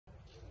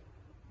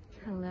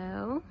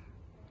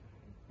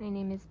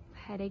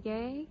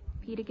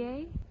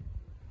Peta-Gay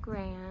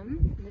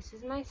Graham. This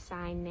is my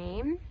sign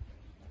name.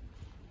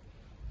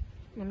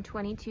 And I'm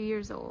 22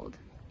 years old.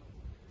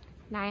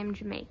 And I am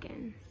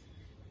Jamaican.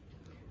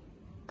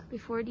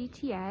 Before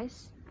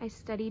DTS, I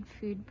studied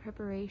food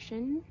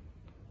preparation.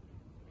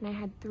 And I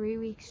had 3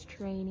 weeks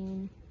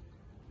training.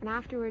 And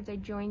afterwards, I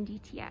joined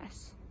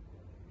DTS.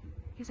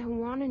 Because I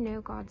want to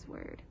know God's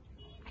word.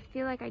 I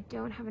feel like I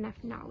don't have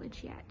enough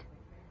knowledge yet.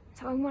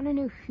 So I want to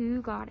know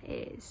who God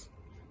is.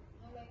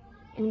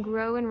 And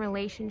grow in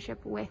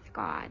relationship with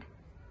God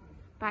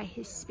by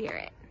His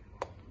Spirit.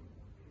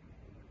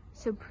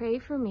 So pray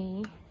for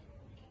me.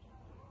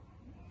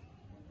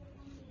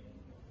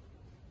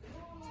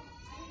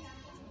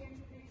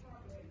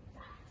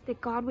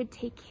 That God would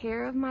take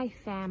care of my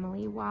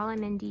family while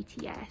I'm in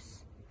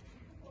DTS.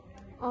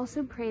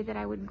 Also pray that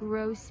I would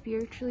grow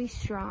spiritually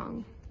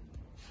strong.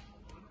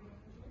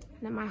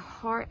 And that my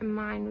heart and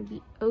mind would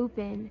be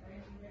open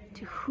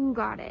to who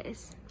God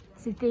is.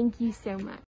 So thank you so much.